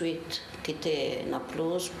tout de suite quitté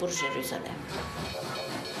Naplouse pour Jérusalem.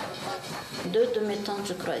 2 de mes tantes,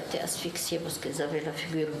 je crois, étaient asphyxiées parce qu'ils avaient la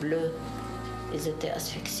figure bleue. Ils étaient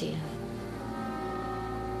asphyxiés.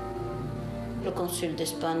 Le consul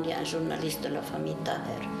d'Espagne, un journaliste de la famille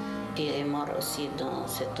Taher, qui est mort aussi dans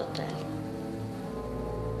cet hôtel.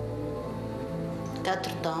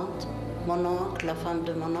 4 tantes, mon oncle, la femme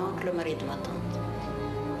de mon oncle, le mari de ma tante.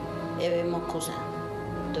 Et mon cousin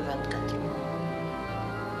de 24 ans.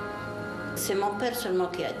 C'est mon père seulement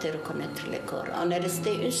qui a été reconnaître les corps. On est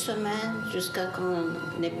resté une semaine jusqu'à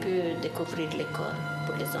qu'on ait pu découvrir les corps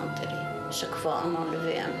pour les enterrer. Chaque fois, on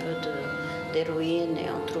enlevait un peu des ruines et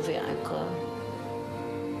on trouvait un corps.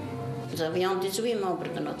 Nous avions 18 membres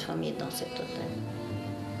de notre famille dans cet hôtel.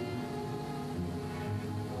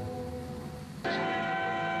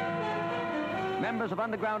 Members of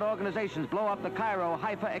underground organizations blow up the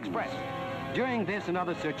Cairo-Haifa Express. During this and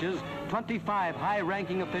other searches, 25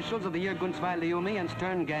 high-ranking officials of the Irgun Zwei Leumi and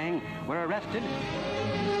Stern gang were arrested.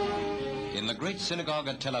 In the great synagogue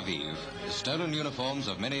at Tel Aviv, the stolen uniforms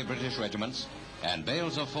of many British regiments and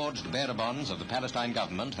bales of forged bearer bonds of the Palestine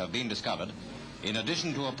government have been discovered, in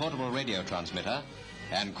addition to a portable radio transmitter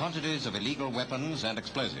and quantities of illegal weapons and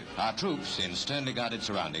explosives. Our troops, in sternly guarded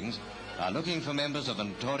surroundings, are looking for members of the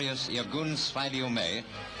notorious Irgun Zwei Leumi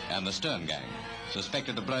and the Stern gang,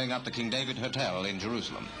 suspected of blowing up the King David Hotel in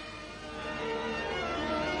Jerusalem.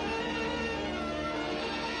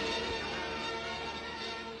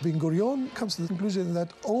 Ben Gurion comes to the conclusion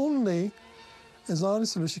that only a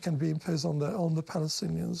Zionist solution can be imposed on the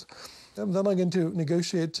Palestinians. And they're not going to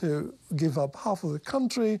negotiate to give up half of the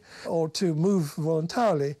country or to move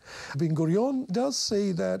voluntarily. Ben Gurion does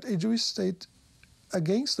say that a Jewish state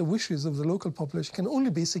against the wishes of the local population can only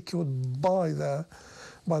be secured by the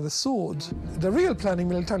sword. The real planning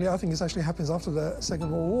militarily, I think, actually happens after the Second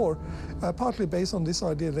World War, partly based on this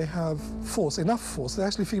idea they have force, enough force. They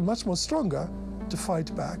actually feel much more stronger to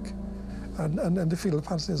fight back, and they feel the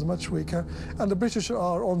Palestinians are much weaker, and the British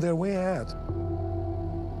are on their way out.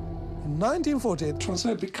 In 1948,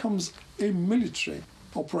 transfer becomes a military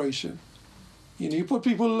operation. You put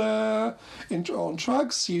people on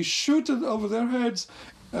trucks, you shoot it over their heads,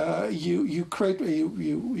 you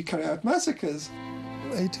carry out massacres.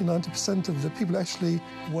 80–90% of the people actually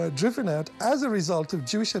were driven out as a result of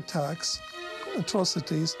Jewish attacks,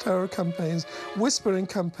 atrocities, terror campaigns, whispering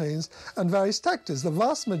campaigns, and various tactics. The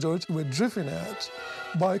vast majority were driven out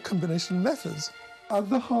by combination methods. At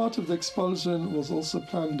the heart of the expulsion was also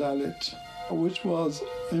Plan Dalit, which was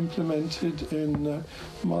implemented in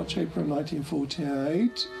March-April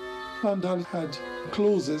 1948. Plan Dalit had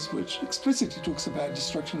clauses which explicitly talks about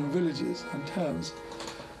destruction of villages and towns.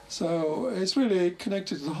 So it's really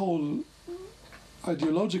connected to the whole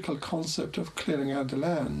ideological concept of clearing out the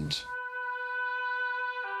land.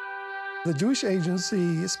 The Jewish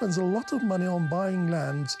Agency spends a lot of money on buying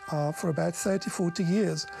land for about 30–40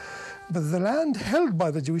 years. But the land held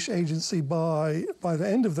by the Jewish Agency by the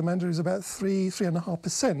end of the mandate is about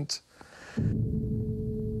 3–3.5%.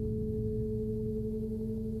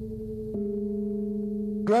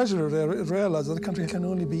 Gradually they realized that the country can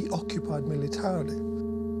only be occupied militarily.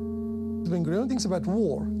 Ben Gurion thinks about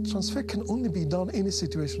war. Transfer can only be done in a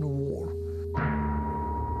situation of war.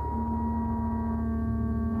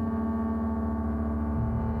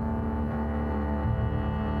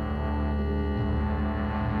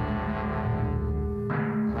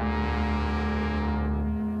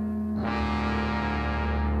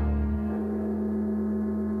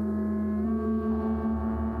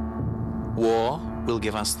 War will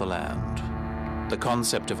give us the land. The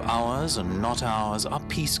concept of ours and not ours are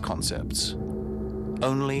peace concepts.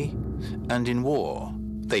 Only, and in war,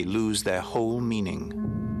 they lose their whole meaning.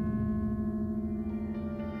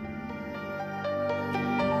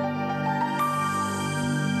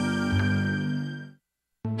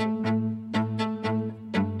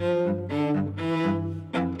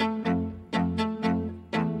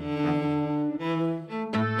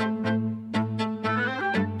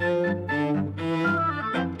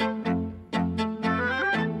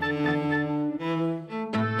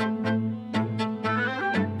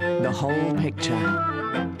 The whole picture.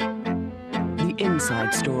 The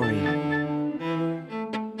inside story.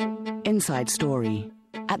 Inside Story,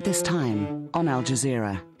 at this time on Al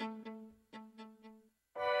Jazeera.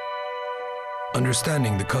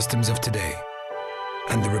 Understanding the customs of today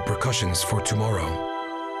and the repercussions for tomorrow.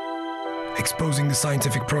 Exposing the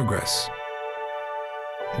scientific progress.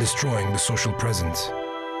 Destroying the social present.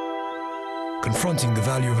 Confronting the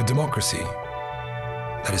value of a democracy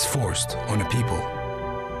that is forced on a people.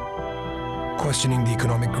 Questioning the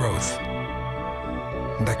economic growth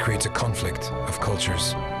that creates a conflict of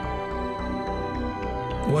cultures.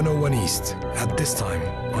 101 East, at this time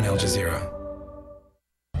on Al Jazeera.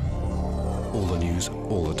 All the news,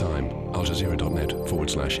 all the time.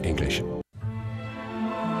 aljazeera.net/English.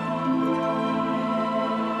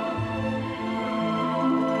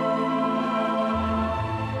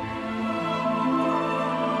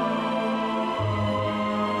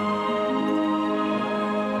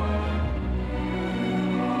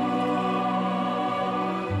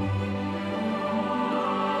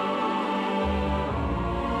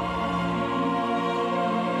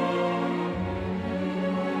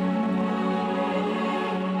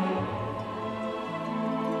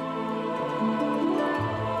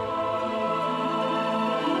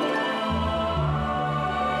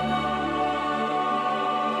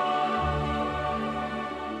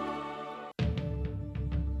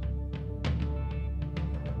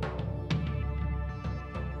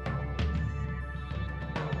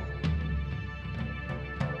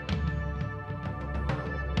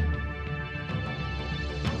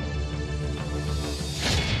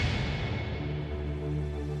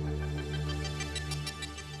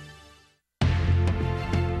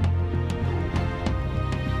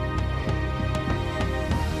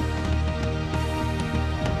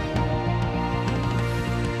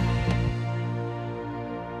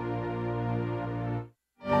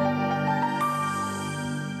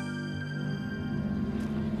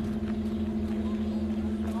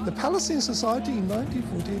 The Palestinian society in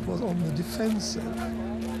 1948 was on the defensive.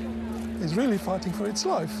 It's really fighting for its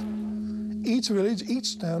life. Each village,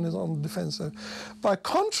 each town is on the defensive. By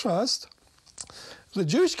contrast, the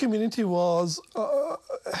Jewish community was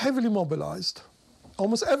heavily mobilized.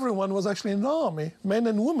 Almost everyone was actually in the army. Men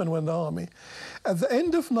and women were in the army. At the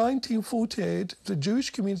end of 1948, the Jewish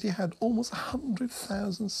community had almost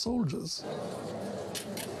 100,000 soldiers.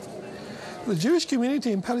 The Jewish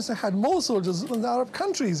community in Palestine had more soldiers than the Arab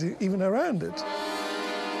countries even around it.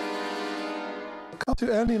 Up to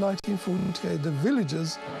early 1948, the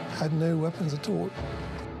villagers had no weapons at all.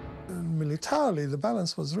 Militarily, the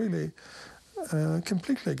balance was really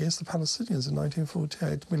completely against the Palestinians in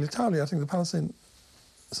 1948. Militarily, I think the Palestinian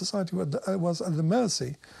society was at the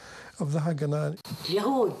mercy of the Haganah.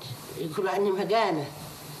 اليهود يقولوا عنهم هجانة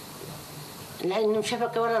لأنهم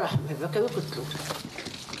شفقة ولا رحمة بكوا يقتلوا.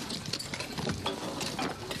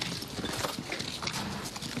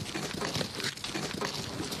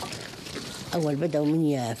 أول بدأوا من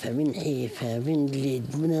يافا من حيفا من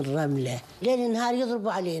ليد من الرملة ليل نهار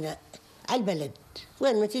يضربوا علينا على البلد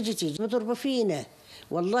وين ما تيجي بيضربوا فينا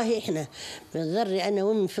والله إحنا بنذري أنا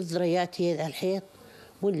وأمي في الذريات هي على الحيط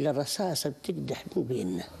ولا الرصاصة بتقدح من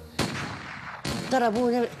بيننا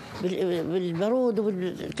ضربونا بالبارود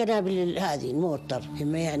وبالقنابل هذه المورتر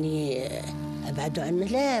هم يعني أبعدوا عنا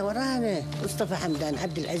لا ورانا مصطفى حمدان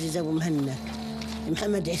عبد العزيز أبو مهنا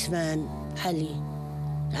محمد عثمان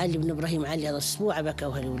علي بن إبراهيم علي هذا أسبوع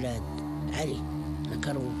بكوا هالأولاد علي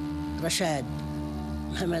نكروا رشاد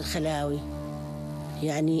محمد خلاوي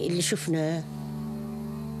يعني اللي شفنا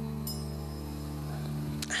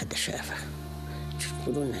حدا شافه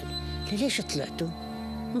يقولون ليش طلعتوا؟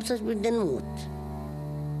 بدنا نموت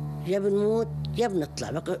يا بنموت يا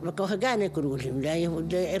بنطلع بكوا هجانا يقولوا لهم لا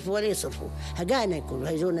يعرفوا ولا يصرفوا هجانا يقولوا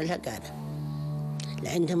هيجونا الهجانا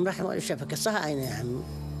لا عندهم رحمة ولا شفقة صهاينة يا عم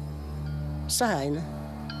صهاينة.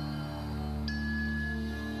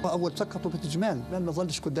 أول سقطوا بتجمال لأن ما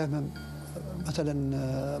ظلش قدامهم مثلا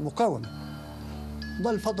مقاومة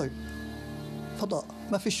ظل فضاء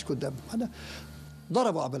ما فيش قدامهم هذا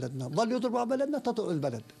ضربوا على بلدنا ظلوا يضربوا على بلدنا تطلعوا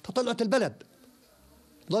البلد تطلعت البلد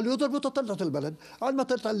ظلوا يضربوا تطلعت البلد على ما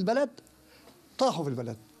طلعت البلد طاحوا في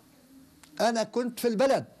البلد. أنا كنت في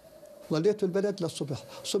البلد ظليت في البلد للصبح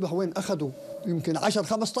الصبح وين أخذوا يمكن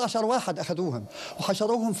 10-15 واحد أخذوهم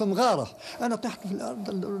وحشروهم في مغارة. أنا طحت في الأرض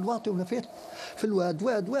الواطي ونفيت في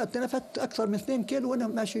واد نفت أكثر من 2 كيلو وأنا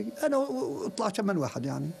ماشي أنا وطلعت 8 واحد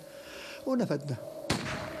يعني ونفدنا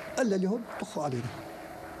إلا اليهود طخوا علينا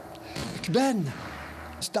كباننا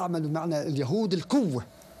استعملوا معنا اليهود القوة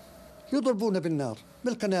يضربونا بالنار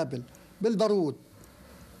بالقنابل بالبارود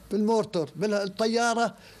بالمورتر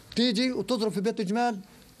بالطيارة تيجي وتضرب في بيت جمال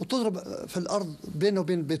وتضرب في الأرض بينه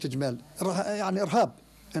وبين بيت جمال يعني إرهاب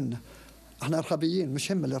احنا إرهابيين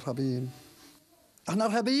مش هم الإرهابيين احنا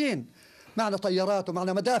إرهابيين معنا طيارات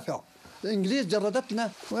ومعنا مدافع الإنجليز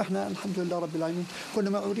جردتنا وإحنا الحمد لله رب العالمين كنا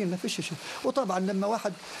معورين ما فيش شيء. وطبعا لما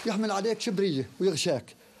واحد يحمل عليك شبرية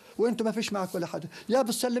ويغشاك وانت ما فيش معك ولا حدا يا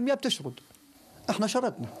بتسلم يا بتشرد احنا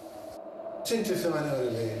شردنا. سنة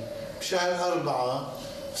 48 بشهر 4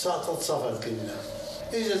 سقطت صفد كلنا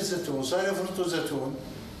اجى الزيتون صار يفرطوا زيتون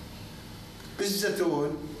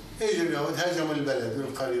بالزيتون اجوا اليهود هاجموا البلد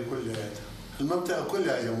والقرية كلها المنطقة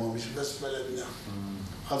كلها هاجموها مش بس بلدنا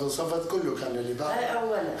هذا صفد كله كان اللي بعد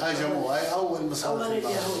هاجموه هاي أول مصارعة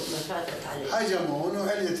اليهود ما فاتت عليه هاجموه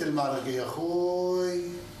وعليت المعركة يا أخوي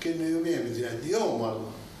كنا يومين بدي عندي يوم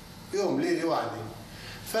والله يوم ليلة واحدة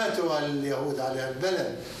فاتوا اليهود على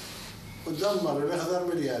البلد ودمروا الأخضر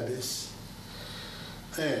باليابس.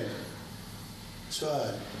 ايه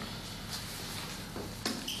سؤال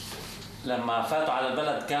لما فاتوا على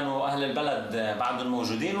البلد كانوا أهل البلد بعدهم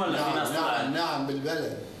موجودين ولا في ناس طلعت؟ نعم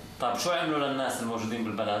بالبلد. طيب شو عملوا للناس الموجودين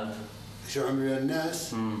بالبلد؟ شو عملوا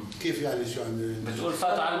للناس؟ كيف يعني شو عملوا للناس؟ بتقول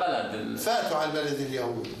فاتوا على البلد فاتوا على البلد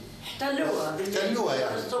اليهود احتلوها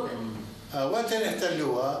يعني وقت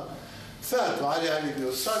احتلوها فاتوا عليها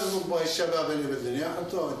البيوت صاروا يضربوا الشباب اللي بالدنيا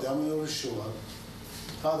يحطوها قدامهم ويرشوها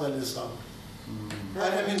هذا اللي صار.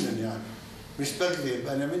 أنا منهم يعني مش بكذب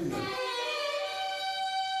أنا منهم.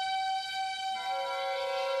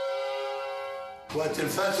 وقت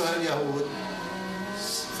فاتوا هاليهود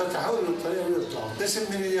فتحوا لهم الطريق ويطلعوا قسم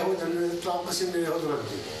من اليهود يطلعوا قسم من اليهود ردوا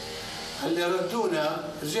اللي ردونا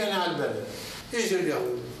رجعنا على البلد اجوا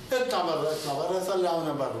اليهود اطلع برا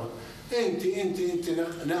طلعونا برا انت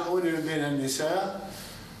نقونا بين النساء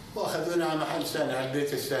واخذونا على محل ثاني على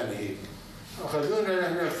البيت الثاني هيك اخذونا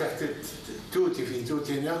نحن تحت توتي في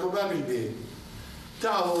توتي هناك وباب البيت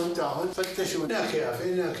تعالوا فتشوا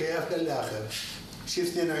هنا كياف للاخر شي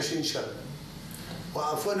 22 شهر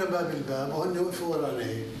وقفونا باب الباب وهن وقفوا ورانا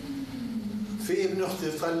هيك في ابن اختي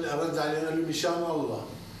رد علينا قال له مشان الله،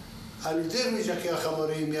 قال له دير وجهك يا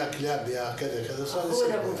خمريم يا كلاب يا كذا كذا. صار هو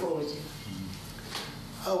ابو فوزي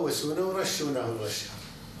هوسونا ورشونا بالرشه،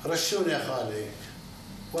 رشونا يا خالي.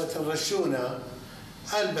 وقت رشونا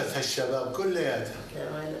البث هالشباب كلياتها.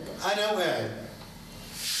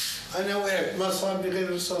 انا وقعت ما صار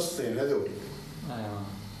بغير رصاصتين هذول.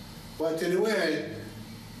 وقت اللي وقعت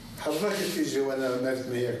حركت يجي وانا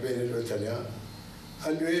مرتمي هيك بين القتلة،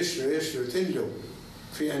 قال له ايش له قلت له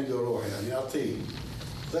في عنده روح يعني اعطيه.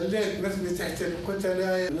 ظليت مرتمي تحت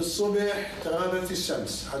القتلة من الصبح غابت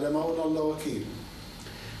الشمس على ما اقول الله وكيل.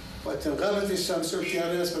 وقت غابت الشمس قلت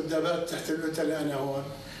يا ناس بدي ابات تحت القتلة انا هون.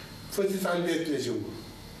 فتت على البيت لجوا.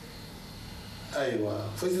 ايوه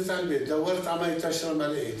فتت على البيت دورت على مي تشرب ما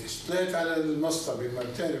لقيتش، طلعت على المصطبه ما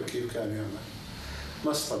بتعرف كيف كان يعمل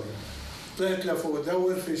مصطبه، طلعت لفوق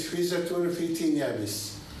دور في زيتون وفي تين يابس،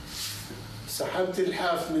 سحبت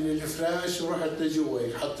الحاف من الفراش ورحت لجوا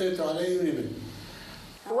هيك حطيته علي ونمت.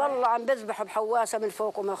 والله عم بذبح بحواسه من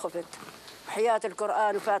فوق وما خفت، حياة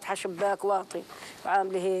القرآن وفاتحة شباك واطي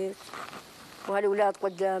وعامله هيك وهالولاد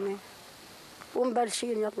قدامي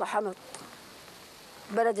ومبلشين يلا حمط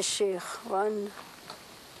بلد الشيخ. وأن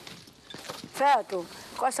فاتوا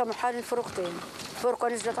قسموا حال الفرقتين، فرقة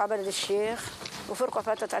نزلت على بلد الشيخ وفرقة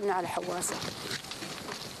فاتت عنا على حواسة.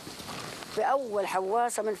 بأول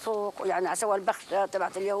حواسة من فوق يعني على سوى البخشة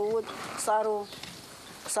تبعت اليهود صاروا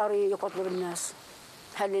يقتلوا بالناس.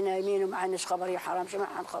 هل نايمين وما عندناش خبر يا حرام شو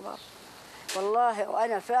معنا خبر والله.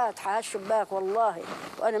 وأنا فاتحة هالشباك والله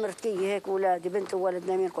وأنا مرتكية هيك ولادي بنت وولد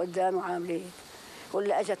نايمين قدامي وعاملين.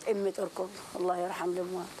 ولا اجت امي تركض الله يرحم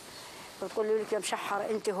الاموات بتقول لي لك يا مشحره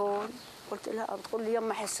انت هون؟ قلت لا. بتقول لي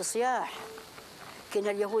يما حس صياح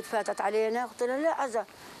كنا اليهود فاتت علينا. قلت لها لا عزا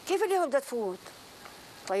كيف اليهود بدها تفوت؟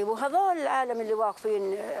 طيب وهذول العالم اللي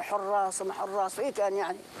واقفين حراس وما حراس في كان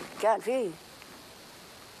يعني كان فيه.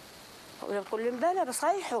 بتقول لي مبلا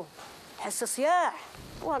بصيحوا حس صياح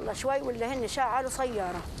والله شوي ولا هن شعلوا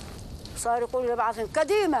سياره صار يقولوا لبعضهم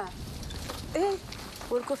قديمه. ايه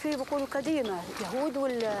والكفي بيقولوا قديمة. يهود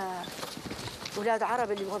ولا أولاد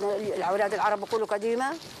عرب اللي أولاد العرب بيقولوا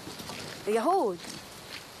قديمة يهود.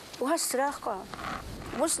 وهالصراخ قام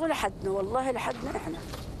وصلوا لحدنا والله لحدنا إحنا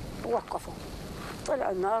ووقفوا. طلع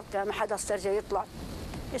النار كان ما حدا استرجع يطلع.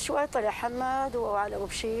 شوي طلع حماد وعلى أبو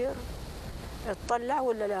بشير اطلع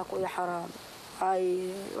ولا لاقوا يا حرام.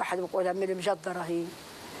 هاي واحد بيقولها من المجدرة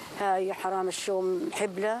هاي يا حرام الشوم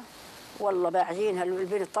حبلة والله باعجينها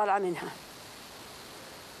البنت طالعة منها.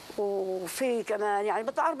 وفي كمان يعني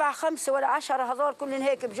بطلع 4 5 ولا 10 هذول كلهم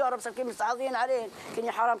هيك بجاره مسكين مستعاضين عليهم كن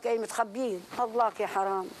يا حرام كاين متخبيين. الله يا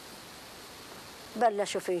حرام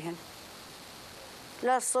بلشوا فيهن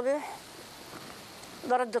لا الصبح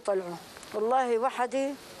لرد طلعوا. والله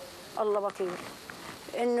وحدي الله وكيل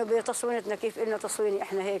انه بتصوينتنا كيف إلنا تصويني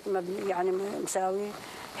احنا هيك يعني مساوي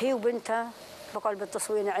هي وبنتها بقلب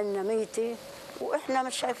التصوينه عندنا ميته واحنا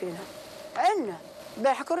مش شايفينها عندنا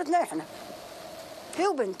بحكرتنا احنا هي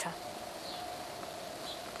وبنتها.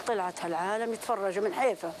 طلعت هالعالم يتفرجوا من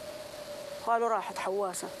حيفا قالوا راحت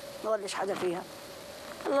حواسه ما ظلش حدا فيها.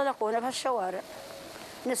 الله لقونا بهالشوارع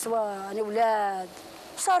نسوان اولاد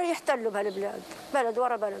صاروا يحتلوا بهالبلاد بلد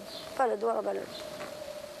ورا بلد بلد ورا بلد.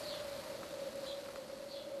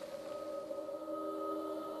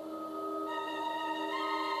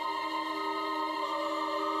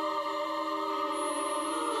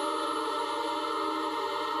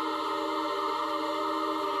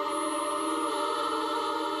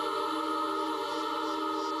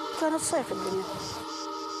 كانت صيف الدنيا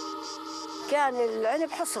كان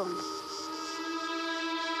العنب حصرا.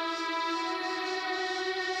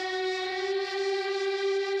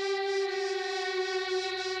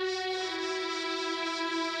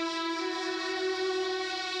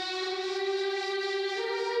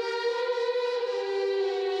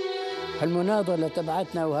 المناضلة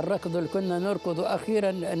تبعتنا وهالركض اللي كنا نركضه أخيراً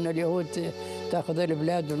أن اليهود تأخذ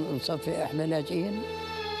البلاد ونصفي إحنا لاجئين.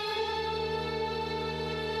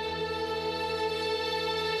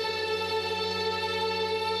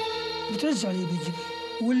 بترجع لي بيجي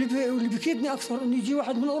واللي بكيدني أكثر إنه يجي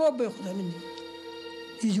واحد من أوروبا يأخذها مني.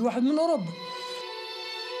 يجي واحد من أوروبا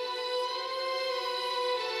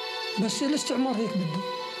بس الاستعمار هيك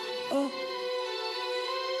بده.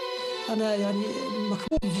 أنا يعني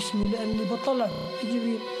مكبوب جسمي لأني بطلع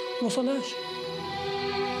يجي وصلاش.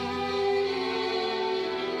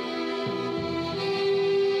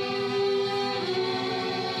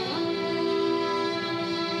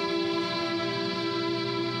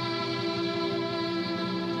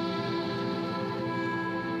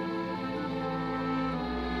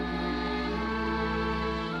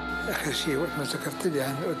 آخر شيء وقت ما ذكرت لي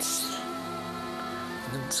عن القدس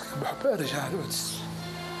نمت بحب أرجع القدس.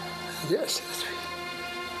 هذه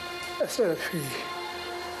أثرت في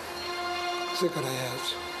ذكريات.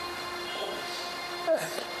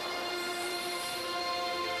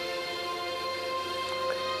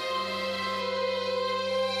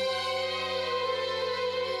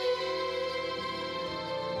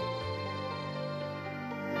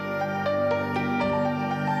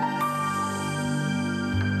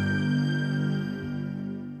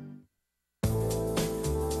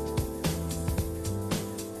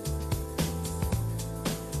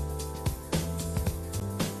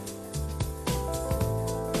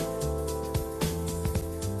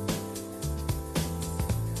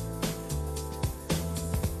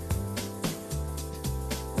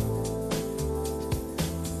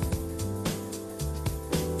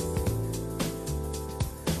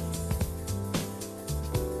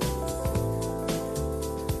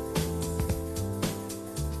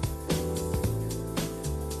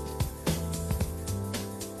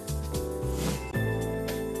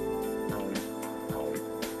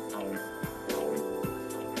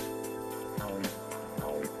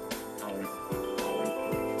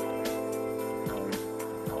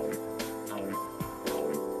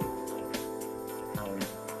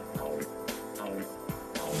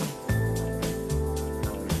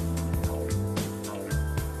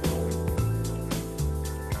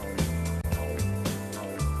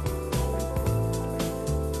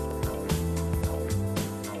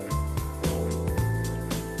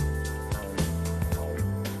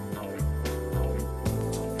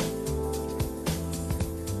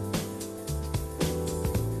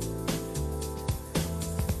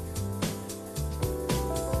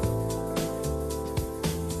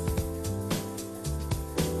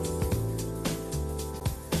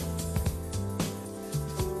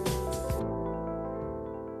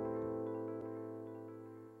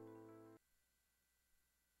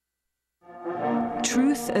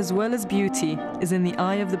 Truth as well as beauty is in the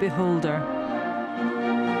eye of the beholder.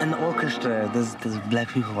 In the orchestra, there's black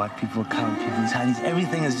people, white people, colored people, Chinese,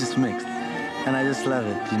 everything is just mixed. And I just love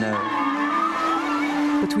it, you know.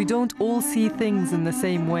 But we don't all see things in the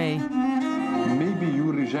same way. Maybe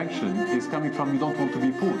your rejection is coming from you don't want to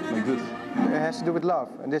be poor, like this. It has to do with love,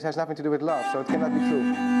 and this has nothing to do with love, so it cannot be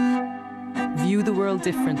true. View the world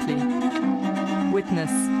differently.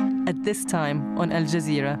 Witness at this time on Al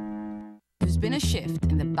Jazeera. There's been a shift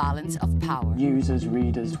in the balance of power. Users,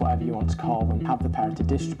 readers, whatever you want to call them, have the power to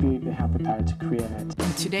distribute, they have the power to create.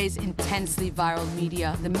 In today's intensely viral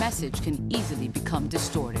media, the message can easily become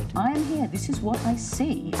distorted. I am here, this is what I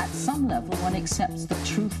see. At some level, one accepts the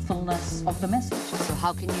truthfulness of the message. So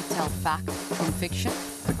how can you tell fact from fiction?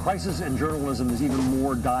 The crisis in journalism is even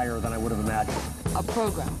more dire than I would have imagined. A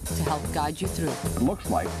program to help guide you through. It looks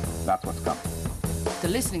like that's what's coming. The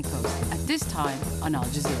Listening Post, at this time on Al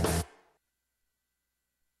Jazeera.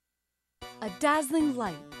 A dazzling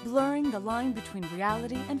light blurring the line between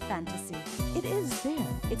reality and fantasy. It is there.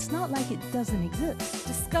 It's not like it doesn't exist.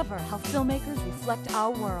 Discover how filmmakers reflect our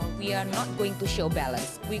world. We are not going to show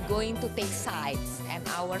balance. We're going to take sides, and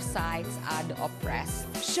our sides are the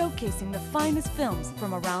oppressed. Showcasing the finest films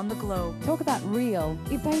from around the globe. Talk about real.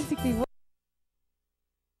 It basically